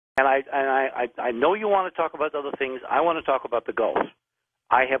And I know you want to talk about other things. I want to talk about the Gulf.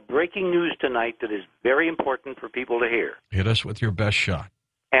 I have breaking news tonight that is very important for people to hear. Hit us with your best shot.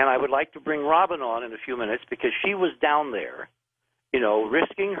 And I would like to bring Robin on in a few minutes because she was down there,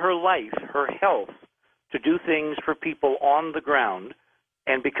 risking her life, her health, to do things for people on the ground.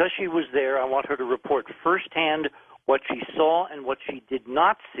 And because she was there, I want her to report firsthand what she saw and what she did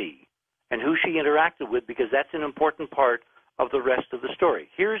not see and who she interacted with, because that's an important part of the rest of the story.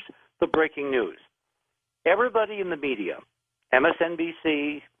 Here's the breaking news. Everybody in the media,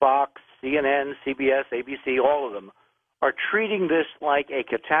 MSNBC, Fox, CNN, CBS, ABC, all of them, are treating this like a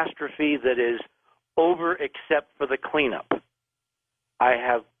catastrophe that is over except for the cleanup. I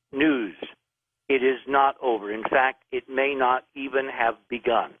have news. It is not over. In fact, it may not even have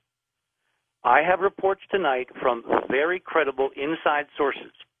begun. I have reports tonight from very credible inside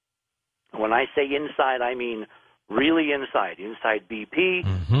sources. When I say inside, I mean really inside BP,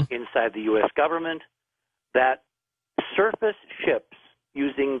 inside the U.S. government, that surface ships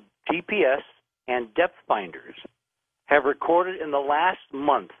using GPS and depth finders have recorded in the last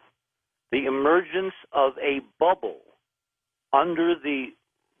month the emergence of a bubble under the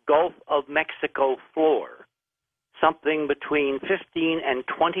Gulf of Mexico floor, something between 15 and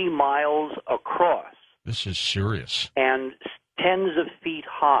 20 miles across. This is serious. And tens of feet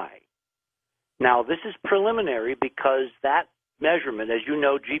high. Now, this is preliminary because that measurement, as you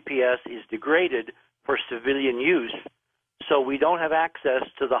know, GPS is degraded for civilian use, so we don't have access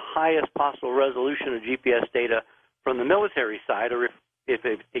to the highest possible resolution of GPS data from the military side, or if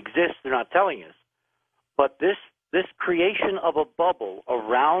it exists, they're not telling us. But this creation of a bubble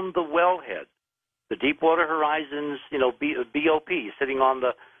around the wellhead, the Deepwater Horizon's, BOP sitting on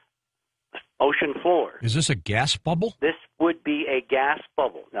the ocean floor. Is this a gas bubble? This would be a gas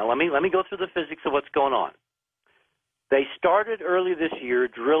bubble. Now, let me go through the physics of what's going on. They started early this year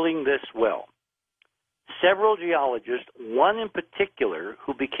drilling this well. Several geologists, one in particular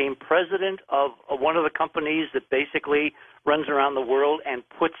who became president of one of the companies that basically runs around the world and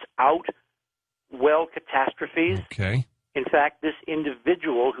puts out well catastrophes. Okay. In fact, this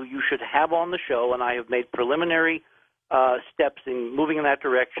individual who you should have on the show, and I have made preliminary steps in moving in that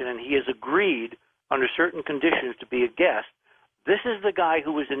direction, and he has agreed under certain conditions to be a guest. This is the guy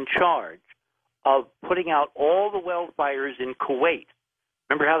who was in charge of putting out all the well fires in Kuwait.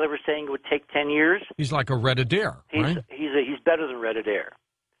 Remember how they were saying it would take 10 years? He's like a Red Adair, right? He's better than Red Adair.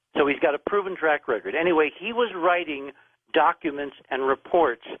 So he's got a proven track record. Anyway, he was writing documents and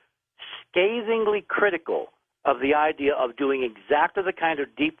reports scathingly critical of the idea of doing exactly the kind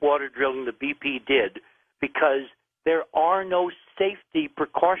of deep water drilling the BP did, because there are no safety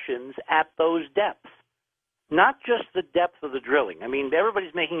precautions at those depths. Not just the depth of the drilling. I mean,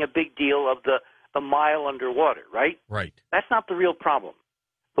 everybody's making a big deal of the mile underwater, right? Right. That's not the real problem.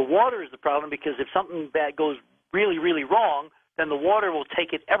 The water is the problem, because if something bad goes really, really wrong, then the water will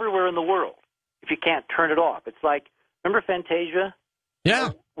take it everywhere in the world if you can't turn it off. It's like, remember Fantasia?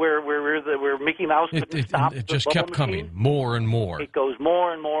 Yeah. Where Mickey Mouse couldn't stop it just the kept bubble coming, machine? more and more. It goes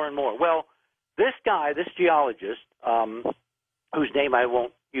more and more and more. Well, this guy, this geologist, whose name I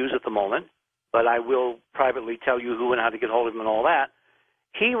won't use at the moment, but I will privately tell you who and how to get hold of him and all that,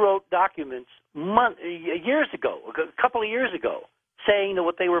 he wrote documents years ago, a couple of years ago, saying that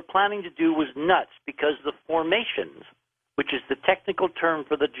what they were planning to do was nuts because the formations, which is the technical term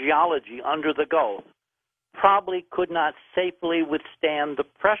for the geology under the Gulf, probably could not safely withstand the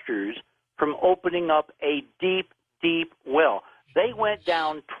pressures from opening up a deep, deep well. They went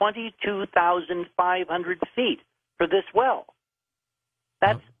down 22,500 feet for this well.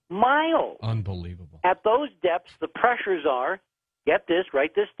 That's miles. Unbelievable. At those depths, the pressures are, get this,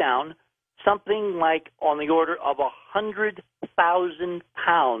 write this down, something like on the order of 100,000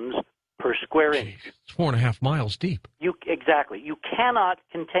 pounds per square inch. It's 4.5 miles deep. Exactly. You cannot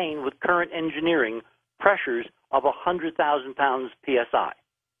contain with current engineering pressures of 100,000 pounds PSI.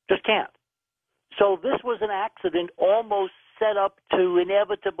 Just can't. So this was an accident almost set up to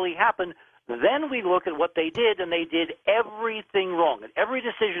inevitably happen. Then we look at what they did, and they did everything wrong. At every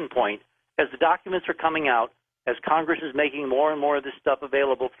decision point, as the documents are coming out, as Congress is making more and more of this stuff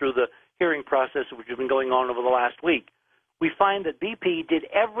available through the hearing process, which has been going on over the last week, we find that BP did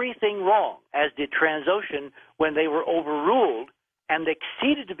everything wrong, as did Transocean, when they were overruled and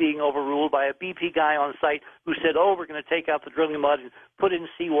exceeded to being overruled by a BP guy on site who said, we're going to take out the drilling mud and put in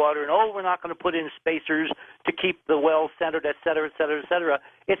seawater, and, we're not going to put in spacers to keep the well centered, et cetera, et cetera, et cetera.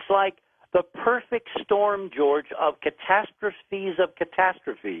 It's like the perfect storm, George, of catastrophes of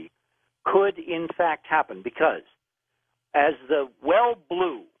catastrophe could in fact happen, because as the well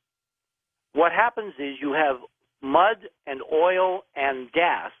blew, what happens is you have mud and oil and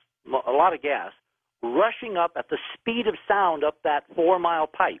gas a lot of gas, rushing up at the speed of sound up that 4-mile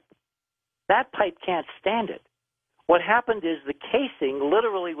pipe. That pipe can't stand it. What happened is the casing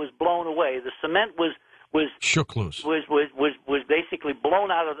literally was blown away. The cement was shook loose. Was basically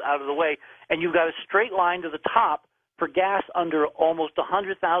blown out of the way, and you've got a straight line to the top for gas under almost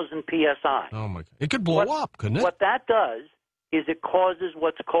 100,000 psi. Oh my God! It could blow up, couldn't it? What that does is it causes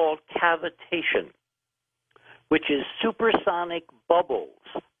what's called cavitation, which is supersonic bubbles,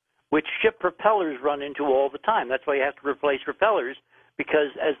 which ship propellers run into all the time. That's why you have to replace propellers, because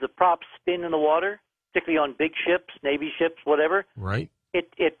as the props spin in the water, particularly on big ships, Navy ships, whatever, right?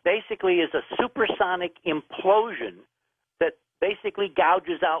 It basically is a supersonic implosion that basically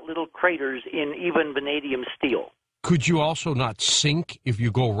gouges out little craters in even vanadium steel. Could you also not sink if you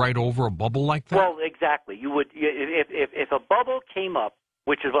go right over a bubble like that? Well, exactly. You would if a bubble came up,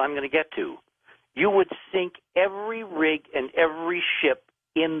 which is what I'm going to get to, you would sink every rig and every ship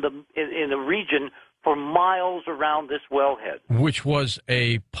in the region for miles around this wellhead. Which was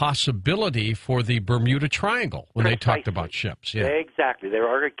a possibility for the Bermuda Triangle when Precisely. They talked about ships. Yeah, exactly. There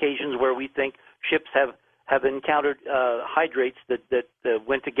are occasions where we think ships have encountered hydrates that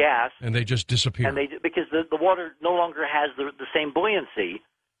went to gas, and they just disappear. And because the water no longer has the same buoyancy,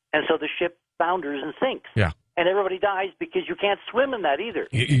 and so the ship founders and sinks. Yeah. And everybody dies because you can't swim in that either.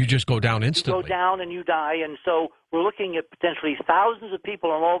 You just go down instantly. You go down and you die, and so we're looking at potentially thousands of people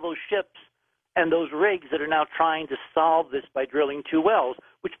on all those ships and those rigs that are now trying to solve this by drilling 2 wells,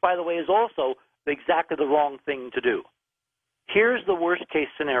 which, by the way, is also exactly the wrong thing to do. Here's the worst-case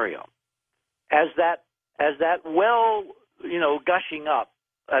scenario. As that well, gushing up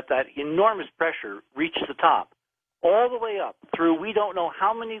at that enormous pressure reaches the top, all the way up through we don't know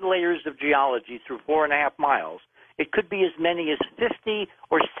how many layers of geology through 4.5 miles, it could be as many as 50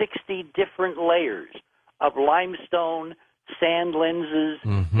 or 60 different layers of limestone, sand lenses,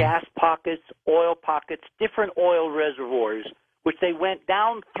 gas pockets, oil pockets, different oil reservoirs, which they went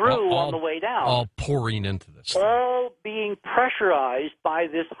down through on the way down. All pouring into this. All being pressurized by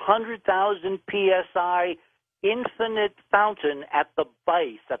this 100,000 psi infinite fountain at the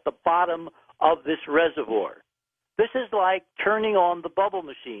base, at the bottom of this reservoir. This is like turning on the bubble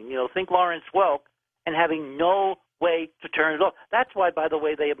machine. Think Lawrence Welk and having no way to turn it off. That's why, by the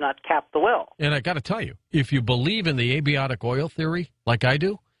way, they have not capped the well. And I got to tell you, if you believe in the abiotic oil theory, like I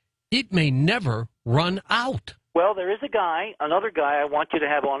do, it may never run out. Well, there is another guy I want you to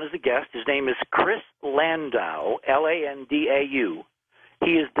have on as a guest. His name is Chris Landau, Landau.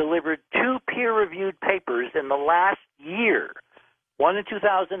 He has delivered 2 peer-reviewed papers in the last year, one in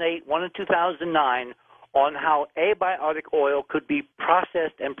 2008, one in 2009, on how abiotic oil could be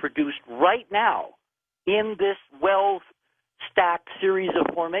processed and produced right now in this well-stacked series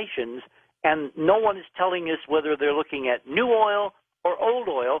of formations, and no one is telling us whether they're looking at new oil or old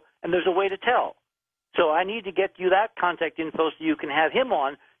oil, and there's a way to tell. So I need to get you that contact info so you can have him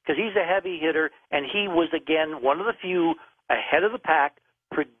on, because he's a heavy hitter, and he was, again, one of the few ahead of the pack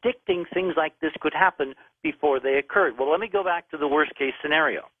predicting things like this could happen before they occurred. Well, let me go back to the worst-case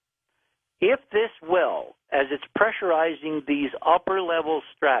scenario. If this well, as it's pressurizing these upper-level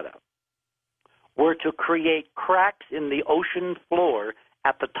strata, were to create cracks in the ocean floor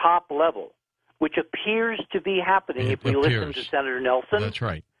at the top level, which appears to be happening if we listen to Senator Nelson. That's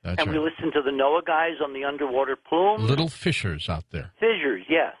right. We listen to the NOAA guys on the underwater plume. Little fissures out there. Fissures,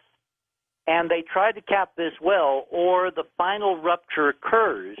 yes. And they tried to cap this well, or the final rupture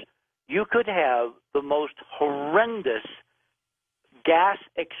occurs, you could have the most horrendous gas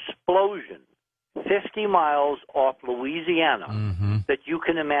explosion 50 miles off Louisiana that you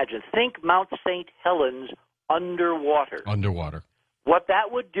can imagine. Think Mount St. Helens underwater. Underwater. What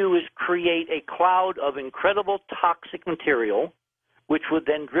that would do is create a cloud of incredible toxic material, which would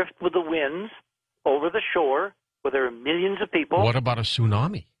then drift with the winds over the shore where there are millions of people. What about a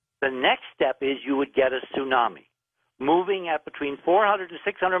tsunami? The next step is you would get a tsunami moving at between 400 to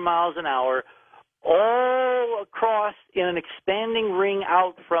 600 miles an hour all across in an expanding ring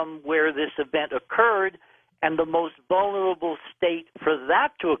out from where this event occurred, and the most vulnerable state for that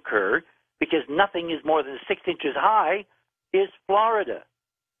to occur, because nothing is more than 6 inches high, is Florida.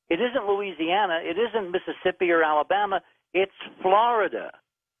 It isn't Louisiana. It isn't Mississippi or Alabama. It's Florida.